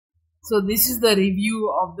So this is the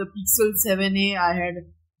review of the Pixel 7a. I had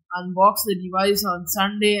unboxed the device on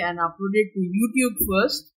Sunday and uploaded to YouTube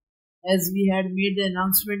first, as we had made the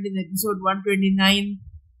announcement in episode 129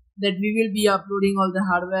 that we will be uploading all the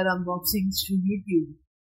hardware unboxings to YouTube.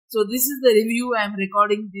 So this is the review. I am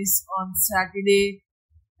recording this on Saturday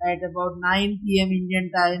at about 9 p.m. Indian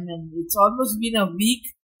time, and it's almost been a week.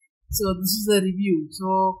 So this is the review.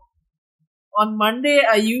 So on Monday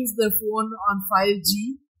I used the phone on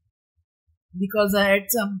 5G because I had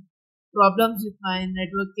some problems with my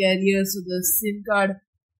network carrier, so the SIM card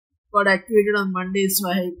got activated on Monday, so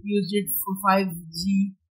I used it for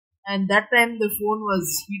 5G, and that time the phone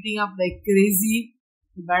was heating up like crazy.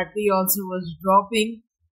 The battery also was dropping,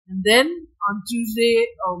 and then on Tuesday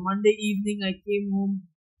or Monday evening I came home,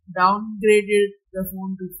 downgraded the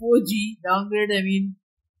phone to 4G. Downgrade, I mean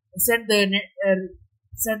set the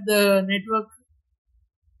network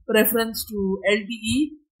preference to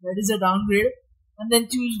LTE. That is a downgrade. And then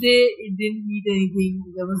Tuesday it didn't heat anything.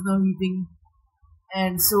 There was no heating,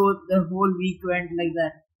 and so the whole week went like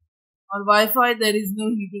that. On Wi-Fi there is no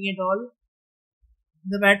heating at all.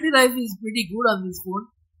 The battery life is pretty good on this phone,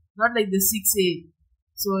 not like the 6A.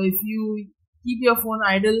 So if you keep your phone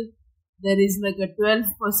idle, there is like a 12%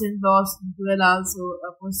 loss in 12 hours, so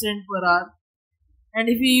a percent per hour. And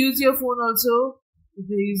if you use your phone also, if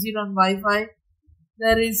you use it on Wi-Fi,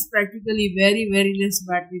 there is practically very less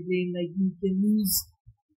battery drain. Like you can lose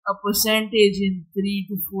a percentage in 3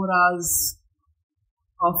 to 4 hours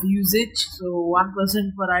of usage. So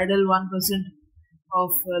 1% per idle, 1%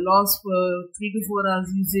 of loss per 3 to 4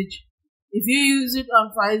 hours usage. If you use it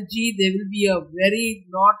on 5G, there will be a very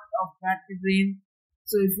lot of battery drain.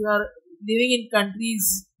 So if you are living in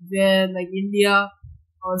countries where like India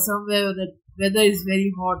or somewhere where the weather is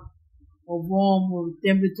very hot or warm, or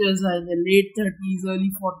temperatures are in the late 30s,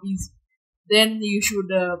 early 40s, then you should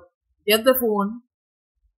get the phone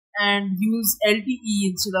and use LTE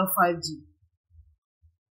instead of 5G.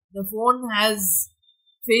 The phone has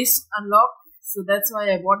face unlock, so that's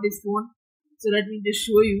why I bought this phone. So let me just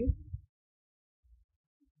show you.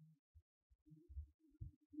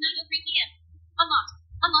 9:03 p.m. Unlocked.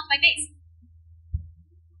 Unlocked by face.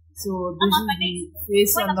 So this is the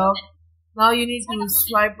face unlock. Now you need to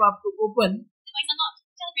swipe up to open. Device unlocked.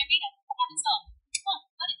 Telegram beta. App installed. Home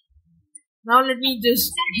button. Now let me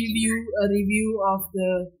just give you a review of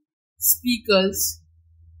the speakers.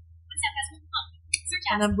 WhatsApp has search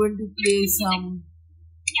And app. I'm going to play some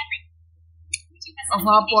Gathering. YouTube has of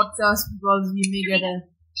our podcast because we may get a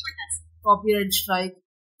shortcuts. copyright strike.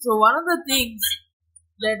 So one of the things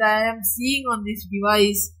that I am seeing on this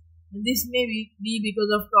device, and this may be because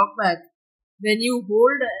of TalkBack, when you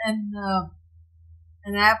hold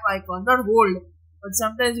an app icon, not hold, but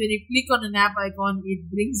sometimes when you click on an app icon,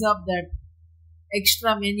 it brings up that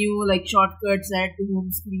extra menu like shortcuts, add to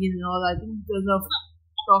home screen and all. I think because of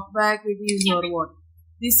TalkBack it is, or what.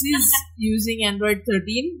 This is using Android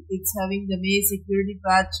 13. It's having the May security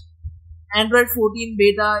patch. Android 14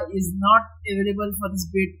 beta is not available for this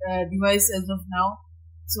device as of now,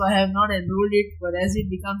 so I have not enrolled it, but as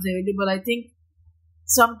it becomes available, I think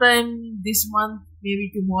sometime this month,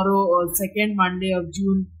 maybe tomorrow or second Monday of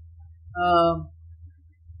June,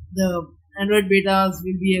 the Android betas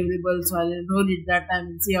will be available, so I'll enroll it that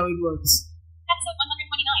time and see how it works. Episode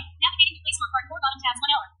 129. Navigating to Play Store card. 4 bottom tabs.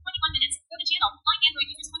 1 hour. 21 minutes. Go to channel. Find Android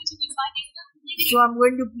users 22 weeks 5 days ago. So I'm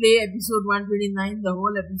going to play episode 129, the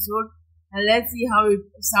whole episode, and let's see how it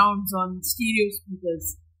sounds on stereo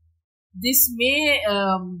speakers. This may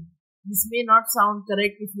not sound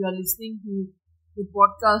correct if you are listening to the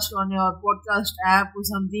podcast on your podcast app or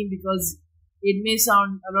something, because it may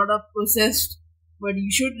sound a lot of processed, but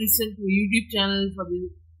you should listen to a YouTube channel for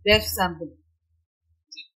the best sample.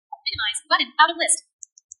 Minimize. Button. Out of list.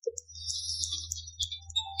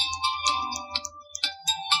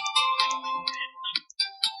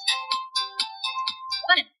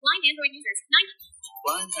 Button. Blind Android users. 90.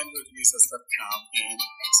 BlindAndroidUsers.com and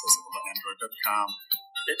AccessibleAndroid.com.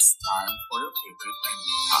 It's time for your favorite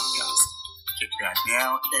Android podcast. Get back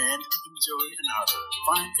now and enjoy another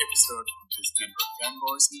fine episode of these Android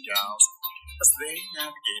fanboys and gals as they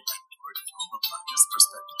navigate Android from a blindness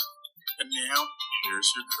perspective. And now, here's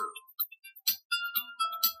your crew.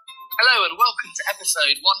 Hello and welcome to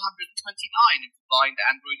episode 129 of the Blind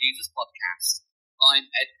Android Users Podcast. I'm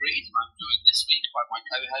Ed Green and I'm joined this week by my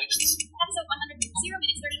co-hosts Episode 100. 0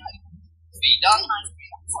 minutes 35. Vida, Minimize.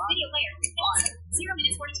 Video player. 0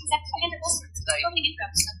 minutes 42 seconds. Enter bolster. Opening intro.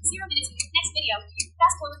 0 minutes. Next video.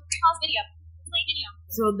 Fast forward. Pause video. Play video.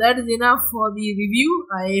 So that is enough for the review.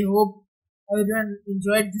 I hope everyone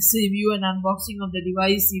enjoyed this review and unboxing of the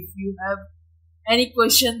device. If you have any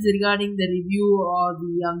questions regarding the review or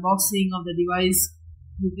the unboxing of the device,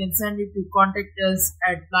 you can send it to contact us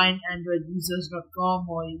at blindandroidusers.com,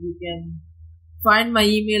 or you can find my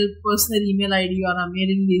personal email ID on our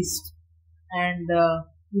mailing list, and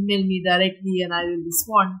email me directly and I will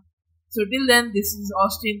respond. So till then, this is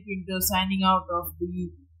Austin Pinto signing out of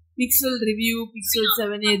the Pixel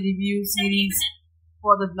 7a review series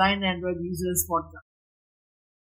for the Blind Android Users podcast.